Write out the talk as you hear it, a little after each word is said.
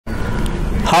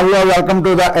Hello welcome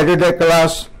to the Edutech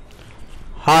class.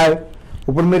 Hi,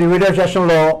 ఇప్పుడు మీరు video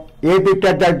సెషన్లో ఏపీ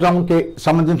టెట్ ఎగ్జామ్కి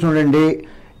సంబంధించినటువంటి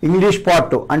ఇంగ్లీష్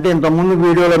పార్ట్ అంటే ఇంతకుముందు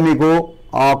వీడియోలో మీకు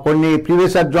కొన్ని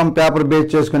ప్రీవియస్ ఎగ్జామ్ పేపర్ బేస్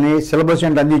చేసుకుని సిలబస్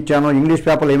ఏంటి అందించాను. ఇంగ్లీష్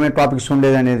పేపర్లో ఏమేమి టాపిక్స్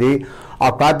ఉండేది అనేది ఆ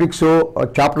టాపిక్స్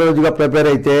చాప్టర్ వైజ్గా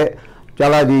ప్రిపేర్ అయితే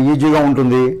చాలా అది ఈజీగా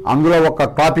ఉంటుంది. అందులో ఒక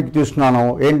టాపిక్ తీసుకున్నాను,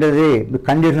 ఏంటది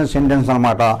కండిషనల్ సెంటెన్స్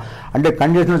అనమాట. అంటే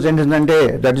కండిషనల్ సెంటెన్స్ అంటే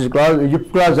that is clause if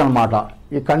clause అనమాట.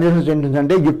 ఈ కండిషనల్ సెంటెన్స్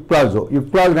అంటే ఇఫ్ క్లాజ్. ఇఫ్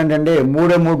క్లాజ్ అంటే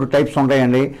మూడు టైప్స్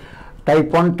ఉంటాయండి.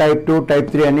 టైప్ 1, టైప్ 2, టైప్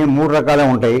 3 అని 3 రకాలే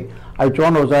ఉంటాయి. అవి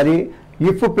చూడండి ఒకసారి.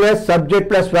 If plus subject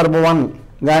plus verb 1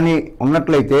 కానీ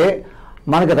ఉన్నట్లయితే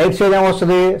మనకి రైట్ సైడ్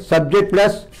ఏమొస్తుంది, సబ్జెక్ట్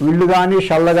ప్లస్ విల్ కానీ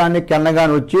షల్ కానీ కెన్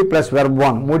కానీ వచ్చి ప్లస్ వెర్బ్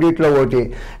 1 మూడిట్లో ఒకటి.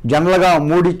 జనరల్గా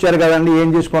 3 ఇచ్చారు కదండి, ఏం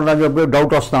తీసుకుంటారని చెప్పి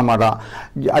డౌట్ వస్తుంది అన్నమాట.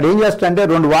 అది ఏం చేస్తాడంటే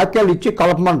 2 వాక్యాలు ఇచ్చి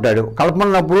కలపమంటాడు.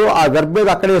 కలపమన్నప్పుడు ఆ వెర్బ్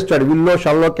ఏదో అక్కడే ఇస్తాడు, విల్లో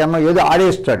షల్లో కెన్నో ఏదో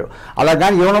ఆడేస్తాడు. అలా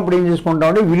కానీ ఇవ్వనప్పుడు ఏం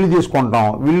తీసుకుంటామంటే విల్లు తీసుకుంటాం.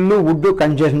 విల్లు వుడ్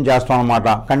కన్సెషన్ చేస్తాం అనమాట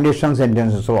కండిషనల్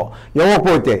సెంటెన్సెస్లో.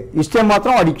 ఇవ్వకపోతే ఇస్తే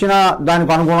మాత్రం అది ఇచ్చిన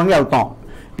దానికి అనుగుణంగా వెళ్తాం.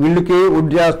 విల్లుకి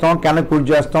వుడ్ చేస్తాం, కెనకి వుడ్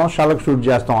చేస్తాం, షల్కి షూట్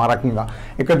చేస్తాం. ఆ రకంగా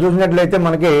ఇక్కడ చూసినట్లయితే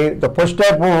మనకి ఫస్ట్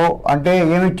టైప్ అంటే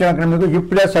ఏమి ఇచ్చాను మీకు, if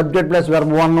plus subject plus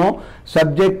verb 1,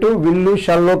 subject wheel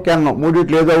షల్లో can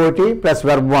మూడిట్లో ఏదో ఒకటి ప్లస్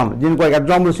వెర్బ్ 1. దీనికి ఒక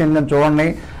ఎగ్జాంపుల్ సెంటెన్స్ చూడండి.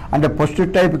 అంటే ఫస్ట్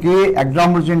టైప్కి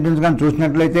ఎగ్జాంపుల్ సెంటెన్స్ కానీ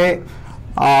చూసినట్లయితే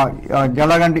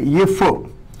ఎలాగంటే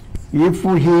if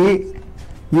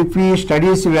he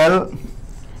studies well,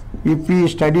 if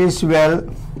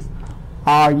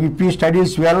he studies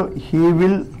well he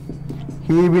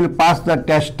will pass the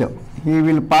test.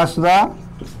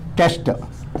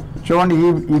 చూడండి,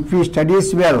 if he studies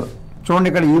well, చూడండి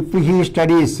ఇక్కడ if he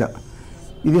studies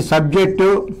ఇది సబ్జెక్టు,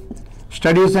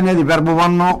 స్టడీస్ అనేది వెర్బ్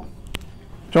 1.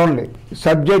 చూడండి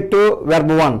subject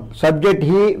verb 1, subject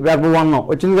he verb 1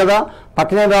 వచ్చింది కదా.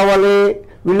 పక్కనే రావాలి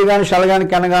విల్లు కానీ షల్ కానీ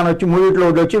కెన్ కానీ వచ్చి మూడిట్లో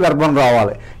ఒకటి వచ్చి వెర్బ్ 1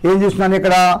 రావాలి. ఏం చూస్తున్నాను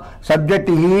ఇక్కడ,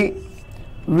 సబ్జెక్ట్ హీ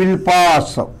విల్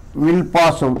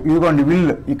పాస్. ఇదిగోండి విల్,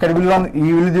 ఇక్కడ ఈ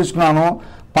విల్ తీసుకున్నాను.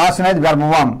 పాస్ అనేది వెర్బ్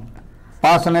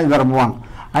 1.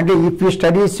 అంటే if he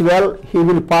studies well he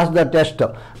will pass the test.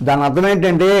 దాని అర్థం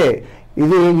ఏంటంటే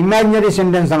ఇది ఇమాజినరీ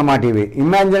సెంటెన్స్ అనమాట. ఇవి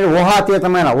ఇమాజినరీ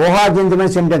ఊహాతీతమైన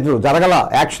సెంటెన్స్, జరగల,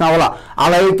 యాక్షన్ అవ్వాల,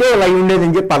 అలా అయితే ఇలా ఉండేది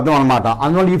అని చెప్పి అర్థం అనమాట.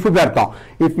 అందువల్ల ఇఫ్ పెడతాం.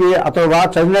 ఇఫ్ అతను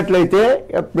చదివినట్లయితే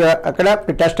అక్కడ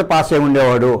టెస్ట్ పాస్ అయి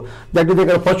ఉండేవాడు. దట్ ఇది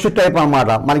ఇక్కడ ఫస్ట్ టైప్ అనమాట.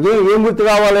 మనకి ఏం గుర్తు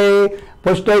కావాలి,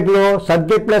 ఫస్ట్ టైప్లో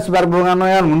సబ్జెక్ట్ ప్లస్ వెర్బ్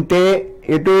ఉంటే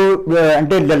ఎటు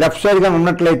అంటే లెఫ్ట్ సైడ్ గా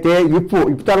ఉన్నట్లయితే ఇఫ్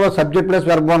తర్వాత సబ్జెక్ట్ ప్లస్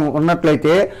వెర్బ్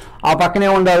ఉన్నట్లయితే ఆ పక్కనే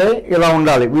ఉండాలి, ఇలా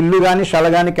ఉండాలి. విల్లు కానీ షల్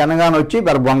కానీ కెన్ కానీ వచ్చి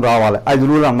వెర్బ్ 1 రావాలి. అది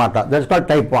రూల్ అనమాట. That's called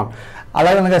type 1.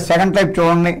 అలాగే సెకండ్ టైప్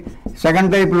చూడండి. సెకండ్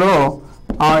టైప్లో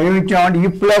ఏమి ఇచ్చామంటే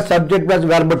if plus subject plus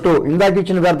verb 2. ఇందాక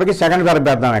ఇచ్చిన వెర్బ్కి సెకండ్ వెర్బ్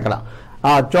పెడతాం ఇక్కడ.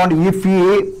 చూడండి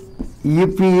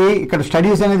ఇఫ్ ఇక్కడ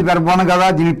స్టడీస్ అనేది వెర్బ్ 1 కదా,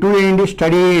 దీనికి 2 వేయండి,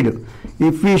 studied.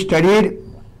 If he studied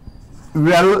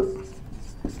well,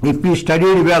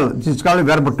 this is called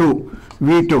verb 2,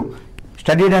 V2.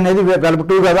 Studied అనేది వెర్బ్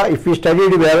 2 కదా. ఇఫ్ హీ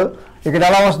స్టడీడ్ వెల్ ఇక్కడ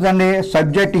ఎలా వస్తుందండి,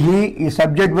 సబ్జెక్ట్ హీ, ఈ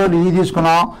సబ్జెక్ట్ వెల్ హీ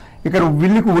తీసుకున్నాం. ఇక్కడ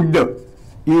విల్కి వుడ్,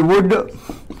 ఈ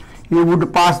వుడ్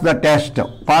పాస్ ద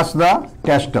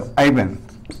టెస్ట్ అయిపోయింది.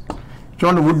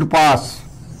 చూడండి వుడ్ పాస్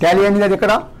టాలీ అయింది కదా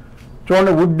ఇక్కడ.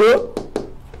 చూడండి వుడ్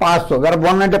పాస్, వెర్బ్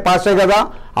 1 అంటే పాసే కదా.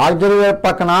 ఆక్సిలరీ వెర్బ్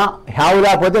పక్కన హ్యావ్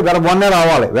లేకపోతే వెర్బ్ 1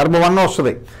 రావాలి, వెర్బ్ 1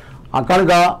 వస్తుంది.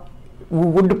 కనుక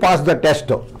would pass the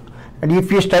test. And if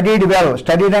you studied well,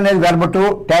 studied అనేది వెర్బ్ 2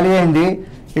 టాలీ అయింది.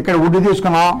 ఇక్కడ వుడ్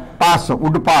తీసుకున్నాం,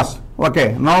 would pass. Okay,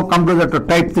 now come to that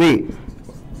type 3.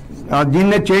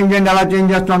 దీన్నే చేంజ్ చేయండి, ఎలా చేంజ్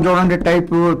చేస్తాం చూడండి.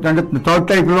 టైప్ అంటే థర్డ్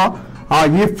టైప్లో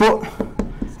ఇఫ్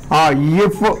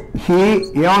హీ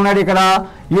ఏమన్నాడు ఇక్కడ,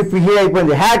 ఇఫ్ హీ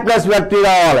అయిపోయింది, హ్యాడ్ ప్లస్ వెర్బ్ 3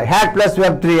 రావాలి. హ్యాడ్ ప్లస్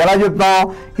వెర్బ్ 3 ఎలా చెప్తాం,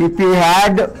 if he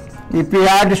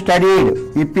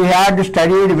had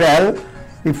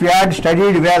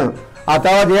studied well. ఆ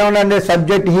తర్వాత ఏమన్నా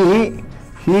subject he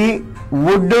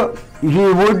would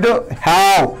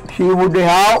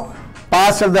have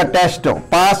passed the test.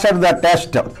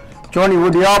 చూడండి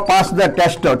would have pass the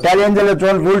test. టాలియన్లో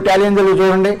చూడండి, రూల్ టాలియన్లో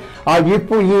చూడండి.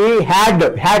 If he had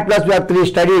plus verb 3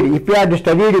 studied. If he had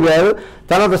studied well,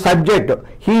 తర్వాత subject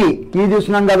he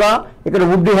చూస్తున్నాం కదా. ఇక్కడ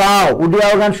వుడ్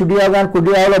హ్యావ్ కానీ షుడ్ హ్యావ్ కానీ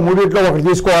కుడ్ హ్యావ్లో మూడిట్లో ఒకటి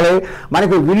తీసుకోవాలి.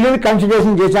 మనకి విల్లుని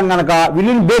కన్సిడరేషన్ చేశాం కనుక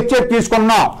విల్లుని బేస్ చేసి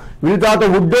తీసుకున్నాం. విల్ తర్వాత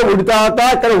వుడ్ తర్వాత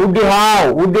ఇక్కడ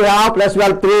వుడ్ హ్యావ్ ప్లస్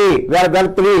వెర్బ్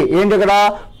 3 ఏంటి ఇక్కడ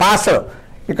పాస్.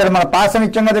 ఇక్కడ మన పాస్ అని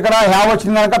ఇచ్చాం కదా, ఇక్కడ హ్యావ్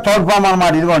వచ్చింది కనుక థర్డ్ ఫామ్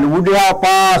అనమాట. ఇదిగోండి వుడ్ హ్యావ్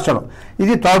పాస్డ్,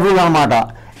 ఇది థర్డ్ రూల్ అనమాట.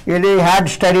 ఇది హ్యాడ్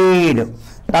స్టడీడ్.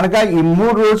 కనుక ఈ 3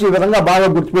 రూల్స్ ఈ విధంగా బాగా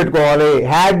గుర్తుపెట్టుకోవాలి.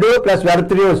 హ్యాడ్ ప్లస్ వెర్బ్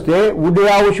 3 వస్తే would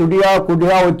have, should have, could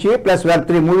have వచ్చి ప్లస్ వెర్బ్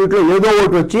 3 మూడిట్లో ఏదో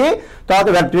ఒకటి వచ్చి తర్వాత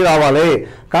వెర్బ్ 3 రావాలి.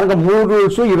 కనుక 3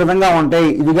 రూల్స్ ఈ విధంగా ఉంటాయి.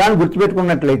 ఇది కానీ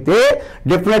గుర్తుపెట్టుకున్నట్లయితే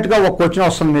డెఫినెట్గా ఒక క్వశ్చన్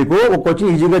వస్తుంది మీకు, ఒక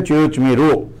క్వశ్చన్ ఈజీగా చేయొచ్చు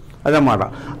మీరు. అదన్నమాట.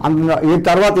 ఈ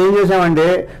తర్వాత ఏం చేసామంటే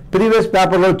ప్రీవియస్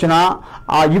పేపర్లో వచ్చిన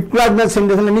ఆ ఇఫ్ క్లాజ్ మీద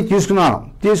సెంటెన్స్ అన్ని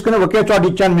తీసుకుని ఒకే చోట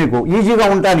ఇచ్చాను మీకు ఈజీగా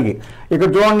ఉండటానికి. ఇక్కడ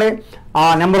చూడండి,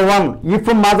 number 1, if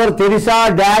mother Teresa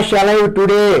dash alive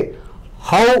today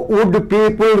how would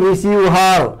people receive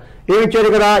her. ఏమి ఇచ్చాడు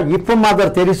ఇక్కడ? ఇఫ్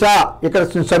మదర్ తెరిసా, ఇక్కడ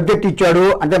సబ్జెక్ట్ ఇచ్చాడు,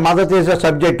 అంటే mother Teresa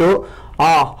subject.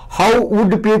 How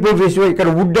would people receive, ఇక్కడ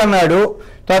వుడ్ అన్నాడు,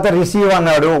 తర్వాత రిసీవ్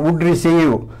అన్నాడు, వుడ్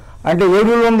రిసీవ్. అంటే ఏ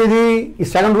రూల్ ఉంది ఇది? ఈ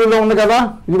సెకండ్ రూల్లో ఉంది కదా,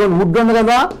 ఇది కూడా వుడ్ ఉంది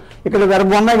కదా, ఇక్కడ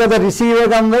వెర్బ్ ఉన్నాయి కదా, రిసీవ్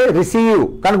ఏదో ఉంది, రిసీవ్,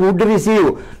 కనుక వుడ్ రిసీవ్.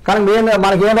 కనుక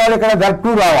మనకి ఏం రావాలి? ఇక్కడ వెర్బ్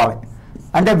 2 రావాలి.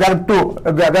 అంటే వెర్బ్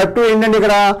 2 ఏంటంటే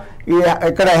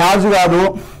ఇక్కడ హ్యాజ్ కాదు.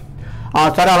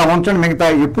 సరే అలా ఉంచండి. మిగతా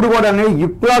ఇప్పుడు కూడా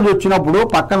ఇప్లాజ్ వచ్చినప్పుడు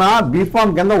పక్కన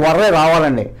బీఫామ్ కింద వర్రే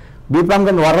రావాలండి. బీఫామ్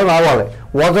కింద వర్రే రావాలి.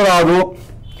 వజరాదు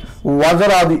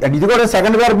ఇది కూడా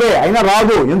సెకండ్ వెర్బే అయినా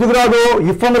రాదు. ఎందుకు రాదు?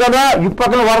 ఇఫ్ ఉంది కదా, ఇఫ్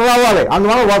పక్కన వర రావాలి.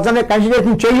 అందువల్ల వజనే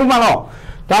కన్సిడరేషన్ చెయ్యం మనం.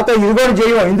 తర్వాత ఇది కూడా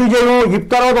చెయ్యం. ఎందుకు చెయ్యం? ఇఫ్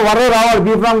తర్వాత వరే రావాలి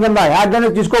బీఫామ్ కింద, యాడ్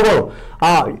అనేది తీసుకోకూడదు.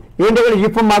 ఏంటి ఇక్కడ?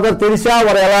 If mother Teresa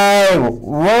were alive,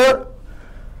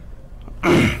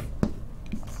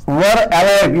 were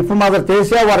alive, if mother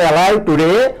Teresa were alive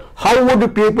today how would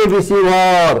people receive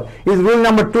her. ఇది రూల్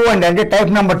నెంబర్ 2 అండి. అంటే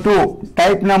type number 2,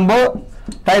 type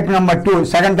number 2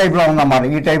 second టైప్లో ఉందన్నమాట.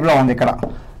 ఈ టైప్లో ఉంది. ఇక్కడ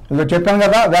చెప్పాను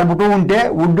కదా, వెర్బ్ 2 ఉంటే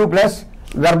వుడ్ ప్లస్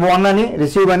వెర్బ్ 1 అని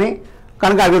రిసీవ్ అని,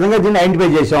 కనుక ఆ విధంగా దీన్ని ఐడెంటిఫై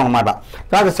చేసాం అనమాట.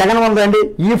 తర్వాత సెకండ్ వన్ అండి,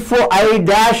 if I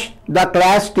dash the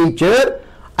class teacher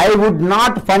I would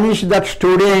not punish that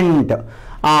student.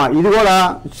 ఇది కూడా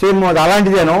సేమ్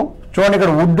అలాంటిదేను. చూడండి,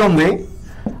 ఇక్కడ వుడ్ ఉంది,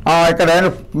 ఇక్కడ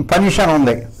పనిష్ అని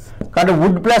ఉంది. కాబట్టి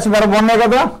వుడ్ ప్లస్ వెర్బ్ ఉన్నాయి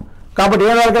కదా, కాబట్టి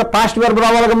ఏం రావాలి? పాస్ట్ వెర్బ్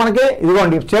రావాలి మనకి.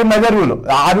 ఇదిగోండి సేమ్ మెజర్ రూల్,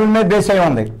 ఆ రూల్ మీద బేస్ అయి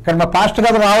ఉంది. ఇక్కడ మా పాస్ట్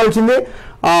కదా రావాల్సింది.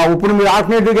 ఇప్పుడు మీరు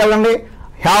ఆల్టర్నేటివ్కి వెళ్ళండి.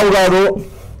 హ్యావ్ కాదు,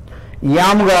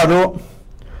 యామ్ కాదు,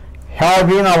 హ్యావ్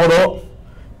బీన్ అవ్వదు.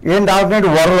 ఏంటి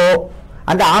ఆల్టర్నేటివ్? వర్రు.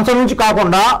 అంటే ఆన్సర్ నుంచి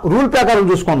కాకుండా రూల్ ప్రకారం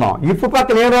చూసుకుందాం. ఇఫ్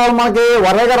పక్కన ఏం రావాలి మనకి?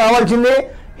 వర్రేగా రావాల్సింది.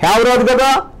 హ్యావ్ రాదు కదా,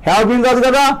 హ్యావ్ బీన్ రాదు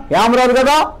కదా, యామ్ రాదు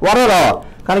కదా, వర్రే రావాలి.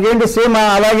 కనుక ఏంటి? సేమ్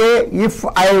అలాగే if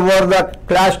I were the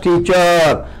class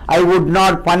teacher I would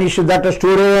not punish that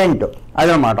student,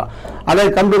 అదనమాట.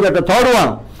 అలాగే complete that third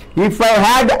one, if I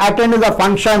had attend the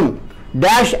function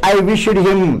dash I wished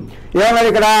him. ఏమన్నారు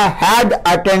ఇక్కడ? Had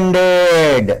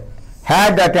attended.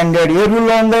 ఏ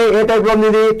రూల్లో ఉంది? ఏ టైప్లో ఉంది?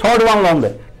 ఇది థర్డ్ వన్లో ఉంది.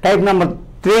 టైప్ నెంబర్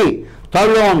 3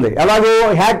 థర్డ్లో ఉంది. ఎలాగో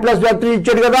హ్యాడ్ ప్లస్ వెర్బ్ 3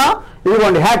 ఇచ్చాడు కదా,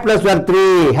 ఇదిగోండి had plus verb 3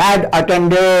 had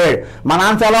attended. మన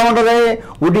ఆన్సర్ ఎలా ఉంటుంది?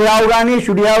 వుడ్ హ్యావ్ కానీ,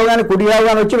 షుడ్ హ్యావ్ కానీ, కుడ్ హ్యావ్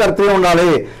కానీ వచ్చి వెర్బ్ 3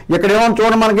 ఉండాలి. ఇక్కడ ఏమో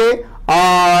చూడండి మనకి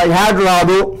హ్యాడ్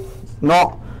రాదు, నో.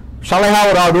 షల్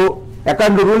హ్యావ్ రాదు. ఎక్కడ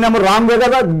రూల్ నెంబర్ రాంగ్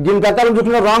కదా, దీని ప్రకారం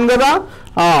చూస్తున్నా రాంగ్ కదా.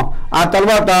 ఆ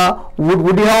తర్వాత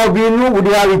would have been,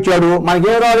 would have ఇచ్చాడు. మనకి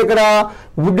ఏం రావాలి ఇక్కడ?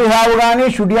 వుడ్ హ్యావ్ కానీ,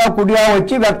 షుడ్ హ్యావ్, కుడ్ హ్యావ్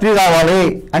వచ్చి వెర్బ్ 3 రావాలి.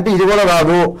 అంటే ఇది కూడా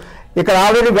రాదు. ఇక్కడ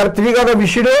ఆల్రెడీ వెర్బ్ 3 కదా,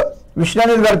 విష్డ్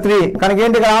అనేది వెర్బ్ 3. కనుక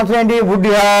ఏంటి ఇక్కడ ఆన్సర్ ఏంటి? Would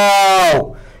have.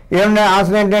 ఏమన్నా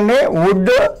ఆన్సర్ ఏంటండి?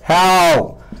 Would have.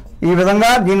 ఈ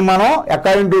విధంగా దీన్ని మనం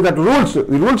అకార్డింగ్ టు దట్ రూల్స్,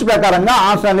 ఈ రూల్స్ ప్రకారంగా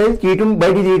ఆన్సర్ అనేది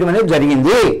బయటికి తీయడం అనేది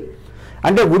జరిగింది.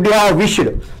 అంటే వుడ్ హ్యావ్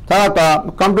విష్డ్. తర్వాత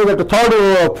come to that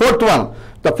fourth one.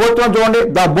 The fourth one చూడండి,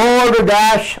 the board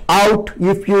dash out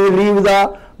if you leave the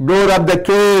door of the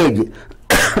cage.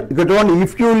 ఇక్కడ చూడండి,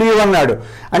 ఇఫ్ యూ లీవ్ అన్నాడు.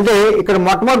 అంటే ఇక్కడ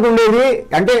మొట్టమొదటి ఉండేది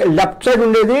అంటే లెఫ్ట్ సైడ్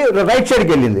ఉండేది రైట్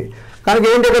సైడ్కి వెళ్ళింది. కనుక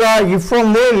ఏంటి ఇక్కడ? ఇఫ్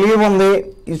ఉంది, లీవ్ ఉంది,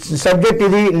 సబ్జెక్ట్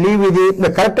ఇది, లీవ్ ఇది,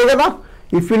 కరెక్టే కదా.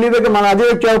 ఇఫ్ యూ లీవ్ అయితే మన అదే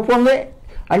చెప్పు ఉంది.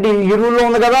 అంటే ఈ రూల్లో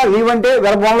ఉంది కదా, లీవ్ అంటే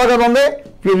వెర్బ్ 1లో కదా ఉంది,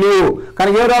 యూ లీవ్.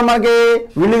 కనుక ఏం రావాలి మనకి?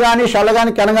 విల్ కానీ, షల్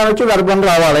కానీ, కెన్ కానీ వచ్చి వెర్బ్ 1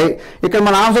 రావాలి. ఇక్కడ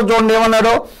మన ఆన్సర్ చూడండి,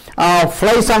 ఏమన్నాడు?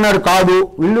 ఫ్లైస్ అన్నాడు. కాదు,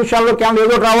 విల్, షల్, క్యాన్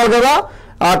ఏదో రావాలి కదా.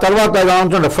 ఆ తర్వాత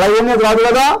చూడండి, ఫ్లై అనేది రాదు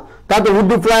కదా. తర్వాత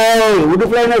వుడ్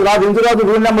ఫ్లై అనేది రాదు. ఎందుకు రాదు?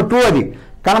 రూల్ నెంబర్ 2 అది.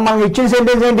 కానీ మనకి ఇచ్చిన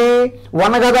సెంటెన్స్ ఏంటి?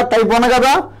 1 కదా, టైప్ 1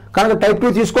 కదా. కనుక టైప్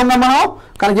 2 తీసుకుందాం మనం.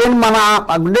 కనుక ఏంటి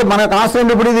మనకు ఆన్సర్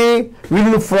ఏంటి ఇప్పుడు? ఇది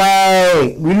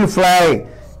విల్ ఫ్లై.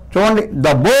 చూడండి,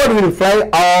 the board will fly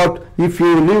out if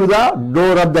you leave the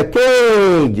door of the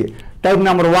cage. Type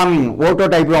number 1 ఓటో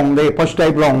టైప్లో ఉంది, ఫస్ట్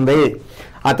టైప్లో ఉంది.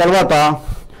 ఆ తర్వాత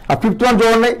ఆ ఫిఫ్త్ వన్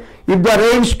చూడండి, if the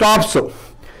rain stops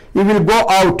you will go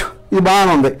out. ఇది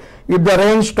బాగానే ఉంది. ఇఫ్ ద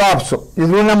రెయిన్ స్టాప్స్, ఇది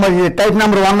రూల్ నెంబర్, టైప్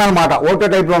నెంబర్ 1 అనమాట, ఓటో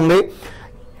టైప్లో ఉంది.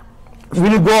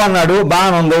 విల్ గో అన్నాడు,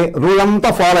 బాగానే ఉంది, రూల్ అంతా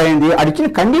ఫాలో అయింది. అడిచిన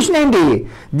కండిషన్ ఏంటి?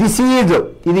 దిస్ ఈజ్,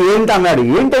 ఇది ఏంటి అన్నాడు.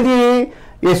 ఏంటది?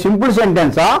 ఏ సింపుల్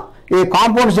సెంటెన్సా, ఏ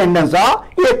కాంపౌండ్ సెంటెన్సా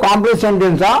ఏ కాంప్లెక్స్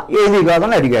సెంటెన్సా ఏది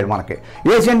కాదని అడిగాడు మనకి.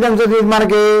 ఏ సెంటెన్స్ అది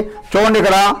మనకి చూడండి.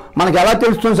 ఇక్కడ మనకి ఎలా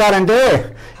తెలుస్తుంది సార్ అంటే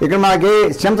ఇక్కడ మనకి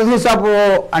సింథసిస్ ఆఫ్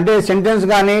అంటే సెంటెన్స్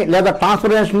కానీ లేదా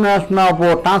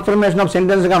ట్రాన్స్ఫర్మేషన్ ఆఫ్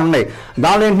సెంటెన్స్ కానీ ఉన్నాయి.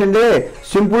 దానిలో ఏంటంటే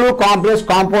సింపుల్ కాంప్లెక్స్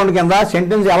కాంపౌండ్ కింద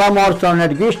సెంటెన్స్ ఎలా మారుస్తాం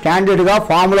అనేది స్టాండర్డ్గా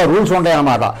ఫార్ములా రూల్స్ ఉంటాయి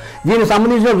అన్నమాట. దీనికి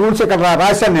సంబంధించిన రూల్స్ ఇక్కడ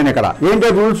రాశాను నేను. ఇక్కడ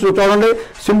ఏంటో రూల్స్ చూడండి.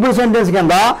 సింపుల్ సెంటెన్స్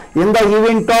కింద in the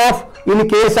event of in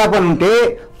case of అని ఉంటే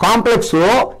complex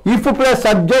if plus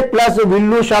subject plus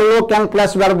wheel షల్లు can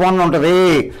plus verb అని ఉంటుంది.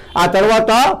 ఆ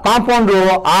తర్వాత కాంపౌండ్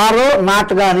ఆర్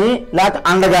నాట్ కానీ లేకపోతే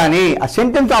అండ్ కానీ ఆ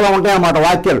సెంటెన్స్ అలా ఉంటాయి అన్నమాట.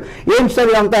 వాక్యాలు ఏం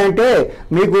సరి అంతా అంటే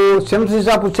మీకు సింథసిస్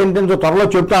ఆఫ్ సెంటెన్స్ త్వరలో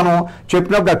చెప్తాను.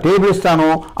 చెప్పినప్పుడు ఆ టేబుల్ ఇస్తాను.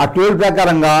 ఆ టేబుల్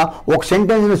ప్రకారంగా ఒక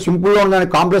సెంటెన్స్ సింపుల్గా ఉందని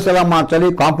కాంప్లెక్స్ ఎలా మార్చాలి,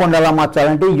 కాంపౌండ్ ఎలా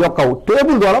మార్చాలంటే ఈ యొక్క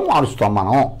టేబుల్ ద్వారా మారుస్తాం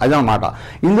మనం. అదనమాట.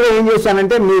 ఇందులో ఏం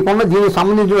చేశానంటే మీకున్న దీనికి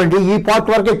సంబంధించినటువంటి ఈ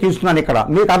పార్ట్ వరకే తీసుకున్నాను ఇక్కడ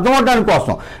మీకు అర్థం అవడానికి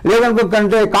కోసం.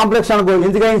 లేదనుకుంటే కాంప్లెక్స్ అనుకో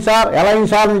ఎందుకైంది సార్ ఎలా అయింది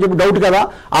సార్ అని చెప్పి డౌట్ కదా.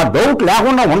 ఆ డౌట్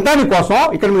లేకుండా ఉండడానికి కోసం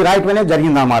ఇక్కడ మీకు రాయటమే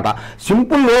జరిగిందన్నమాట.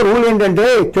 సింపుల్లో రూల్ ఏంటంటే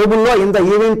టేబుల్లో ఇంత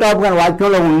ఈవెంట్ ఆఫ్ కానీ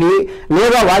వాక్యంలో ఉండి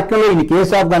లేదా వాక్యంలో ఇన్ని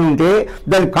కేస్ ఆఫ్ కానీ ఉంటే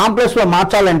దాన్ని కాంప్లెక్స్ లో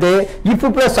మార్చాలంటే ఇఫ్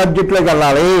ప్లస్ సబ్జెక్ట్ లోకి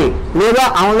వెళ్ళాలి లేదా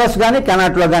అన్లెస్ కానీ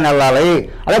కెనాట్ లో కానీ వెళ్ళాలి.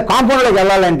 అదే కాంపౌండ్ లోకి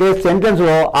వెళ్ళాలంటే సెంటెన్స్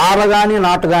లో ఆర్ కానీ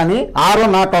నాట్ కానీ ఆర్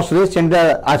నాట్ వస్తుంది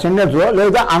ఆ సెంటెన్స్ లో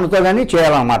లేదా అండ్తో కానీ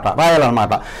చేయాలన్నమాట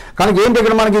రాయాలన్నమాట. కనుక ఏంటి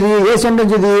ఇక్కడ మనకి ఇది ఏ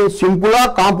సెంటెన్స్ ఇది సింపులా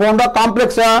కాంపౌండా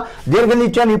కాంప్లెక్సా దీనికి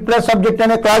ఇచ్చాను ఇఫ్ ప్లస్ సబ్జెక్ట్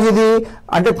అనే క్లాజ్ ఇది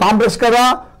అంటే కాంప్లెక్స్ కదా.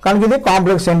 కనుక ఇది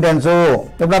కాంప్లెక్స్ సెంటెన్స్.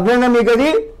 ఇప్పుడు అర్థమైనా మీకు అది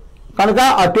కనుక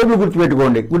ఆ టేబుల్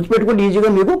గుర్తుపెట్టుకుంటే ఈజీగా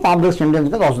మీకు కాంప్లెక్స్ సెంటెన్స్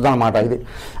గా వస్తుంది అనమాట ఇది.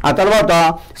 ఆ తర్వాత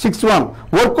 6.1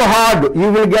 work hard you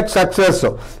will get success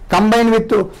combine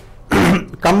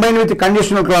with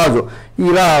conditional clause.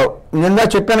 ఇలా నిన్న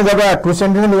చెప్పాను కదా 2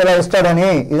 సెంటెన్స్ ఇలా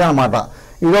ఇస్తాడని ఇదనమాట.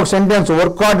 ఇది ఒక సెంటెన్స్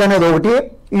వర్క్ హార్డ్ అనేది ఒకటి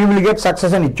యూ విల్ గెట్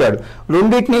సక్సెస్ అని ఇచ్చాడు.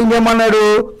 రెండింటిని ఏం చేయమన్నాడు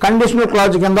కండిషనల్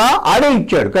క్లాజ్ కింద ఆడే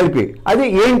ఇచ్చాడు కలిపి. అది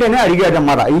ఏంటని అడిగాడు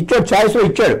అన్నమాట. ఇచ్చాడు చాయిస్ లో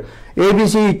ఇచ్చాడు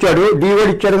ఏబిసి ఇచ్చాడు డి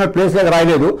కూడా ఇచ్చాడు కానీ ప్లేస్ దగ్గర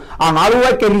రాయలేదు. ఆ 4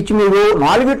 వాక్యాలు ఇచ్చి మీరు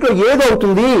 4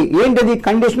 ఏదవుతుంది ఏంటది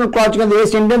కండిషనల్ క్లాజ్ కింద ఏ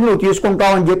సెంటెన్స్ నువ్వు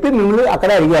తీసుకుంటావు అని చెప్పి మిమ్మల్ని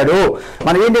అక్కడే అడిగాడు.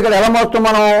 మనం ఏంటి ఇక్కడ ఎలా మారుస్తాం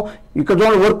మనం ఇక్కడ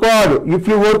చూడండి work hard if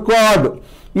you work hard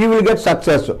you will get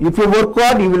success. If you work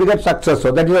hard, you will get success. So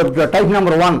that is type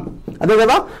number 1. అదే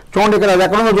కదా చూడండి ఇక్కడ అది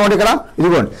ఎక్కడ ఉందో చూడండి ఇక్కడ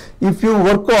ఇదిగోండి if you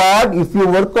work hard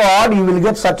you will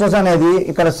get success అనేది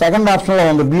ఇక్కడ సెకండ్ ఆప్షన్ లో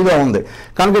ఉంది బిలో ఉంది.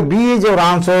 కనుక బి ఈజ్ యువర్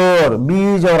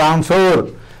ఆన్సర్.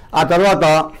 ఆ తర్వాత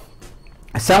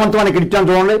 7th వన్ ఇక్కడ ఇచ్చాను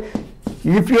చూడండి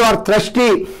if you are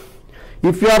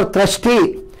thirsty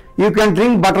you can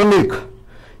drink butter milk.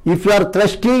 If you are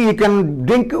thirsty you can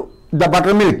drink the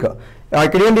butter milk.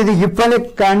 ఇక్కడ ఏంటి ఇది ఇఫ్ అనే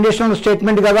కండిషనల్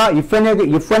స్టేట్మెంట్ కదా. ఇఫ్ అనే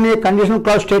కండిషనల్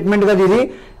క్లాజ్ స్టేట్మెంట్ కదా ఇది.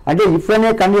 అంటే ఇఫ్ అనే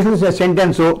కండిషనల్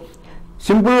సెంటెన్స్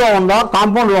సింపుల్గా ఉందా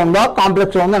కాంపౌండ్లో ఉందా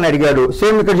కాంప్లెక్స్లో ఉందా అని అడిగాడు.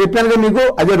 సేమ్ ఇక్కడ చెప్పాను కదా మీకు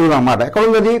అదే రూల్ అనమాట. ఎక్కడ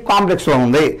ఉంది అది కాంప్లెక్స్లో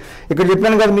ఉంది. ఇక్కడ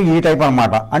చెప్పాను కదా మీకు ఈ టైప్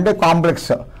అనమాట. అంటే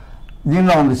కాంప్లెక్స్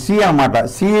దీనిలో ఉంది సి అనమాట.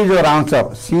 C is your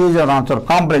answer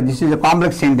complex. This is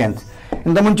complex sentence.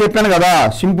 ఇంతకుముందు చెప్పాను కదా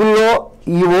సింపుల్లో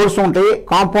ఈ వర్డ్స్ ఉంటాయి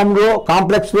కాంపౌండ్లో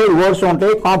కాంప్లెక్స్లో ఈ వర్డ్స్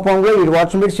ఉంటాయి కాంపౌండ్లో ఈ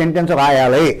వర్డ్స్ మీరు సెంటెన్స్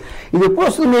రాయాలి. ఇది ఎప్పుడు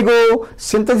వస్తుంది మీకు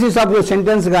సింథసిస్ ఆఫ్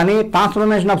సెంటెన్స్ కానీ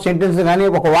ట్రాన్స్ఫర్మేషన్ ఆఫ్ సెంటెన్స్ కానీ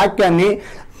ఒక వాక్యాన్ని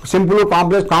సింపుల్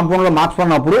కాంప్లెక్స్ కాంపౌండ్లో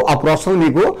మార్చుకున్నప్పుడు అప్పుడు వస్తుంది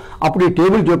మీకు. అప్పుడు ఈ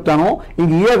టేబుల్ చెప్తాను.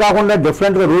 ఇంక ఇవే కాకుండా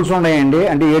డిఫరెంట్గా రూల్స్ ఉన్నాయండి.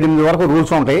 అంటే 7-8 వరకు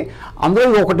రూల్స్ ఉంటాయి. అందులో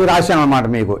ఒకటి రాశాను అనమాట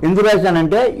మీకు. ఎందుకు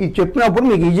రాశానంటే ఇది చెప్పినప్పుడు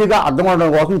మీకు ఈజీగా అర్థం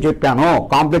అవడం కోసం చెప్పాను.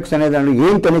 కాంప్లెక్స్ అనేది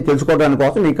ఏంటని తెలుసుకోవడానికి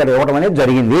కోసం మీకు ఇక్కడ ఇవ్వడం అనేది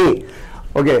జరిగింది.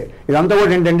 ఓకే ఇదంతా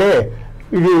కూడా ఏంటంటే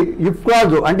ఇది ఇఫ్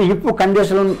క్లాజ్ అంటే ఇఫ్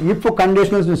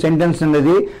కండిషనల్ సెంటెన్స్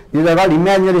అనేది ఇది ఆల్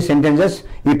ఇమాజినరీ సెంటెన్సెస్.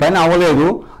 ఈ పైన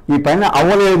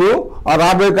అవ్వలేదు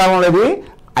రాబోయే కాలంలో అది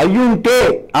అయ్యుంటే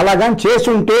అలాగని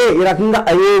చేస్తుంటే ఈ రకంగా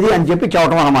అయ్యేది అని చెప్పి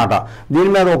చెప్పడం అనమాట. దీని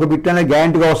మీద ఒక బిట్ అనేది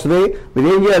గ్యారంటీగా వస్తుంది. మీరు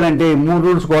ఏం చేయాలంటే 3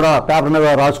 రూల్స్ కూడా పేపర్ మీద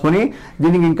రాసుకొని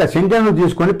దీనికి ఇంకా సెంటెన్స్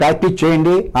తీసుకొని ప్రాక్టీస్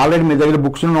చేయండి. ఆల్రెడీ మీ దగ్గర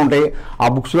బుక్స్ ఉంటాయి. ఆ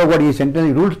బుక్స్లో కూడా ఈ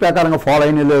సెంటెన్స్ రూల్స్ ప్రకారంగా ఫాలో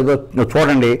అయిన లేదో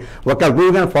చూడండి. ఒకవేళ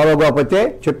రూల్ కానీ ఫాలో కాకపోతే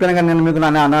చెప్పాను కానీ నేను మీకు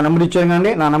నా నెంబర్ ఇచ్చాను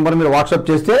కానీ నా నెంబర్ మీరు వాట్సాప్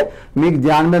చేస్తే మీకు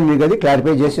దాని మీద మీకు అది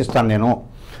క్లారిఫై చేసి ఇస్తాను నేను.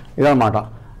 ఇదన్నమాట.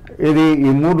 ఇది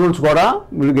ఈ 3 రూల్స్ కూడా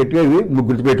మీరు గట్టిగా ఇవి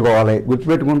గుర్తుపెట్టుకోవాలి.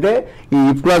 గుర్తుపెట్టుకుంటే ఈ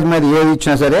ఇఫ్ క్లాజ్ మీద ఏది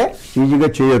ఇచ్చినా సరే ఈజీగా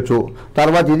చేయొచ్చు.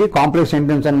 తర్వాత ఇది కాంప్లెక్స్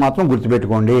సెంటెన్స్ అని మాత్రం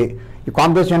గుర్తుపెట్టుకోండి. ఈ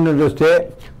కాంప్లెక్స్ సెంటెన్స్ చూస్తే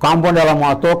కాంపౌండ్ ఎలా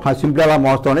మారుతావు సింపుల్ ఎలా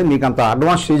మారుతావు అనేది మీకు అంత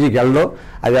అడ్వాన్స్ స్టేజ్కి వెళ్ళదు.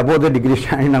 అది అబౌట్ ద డిగ్రీ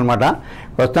స్టాండర్డ్ అనమాట.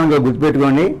 ప్రస్తుతానికి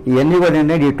గుర్తుపెట్టుకోండి. ఇవన్నీ కూడా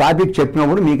ఏంటంటే ఈ టాపిక్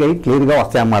చెప్పినప్పుడు మీకు అవి క్లియర్గా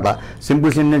వస్తాయి అన్నమాట.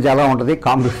 సింపుల్ సెంటెన్స్ ఎలా ఉంటుంది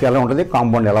కాంప్లెక్స్ ఎలా ఉంటుంది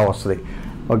కాంపౌండ్ ఎలా వస్తుంది.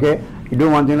 Okay do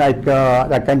one thing I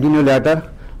continue later.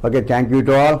 Okay, thank you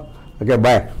to all. Okay,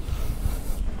 bye.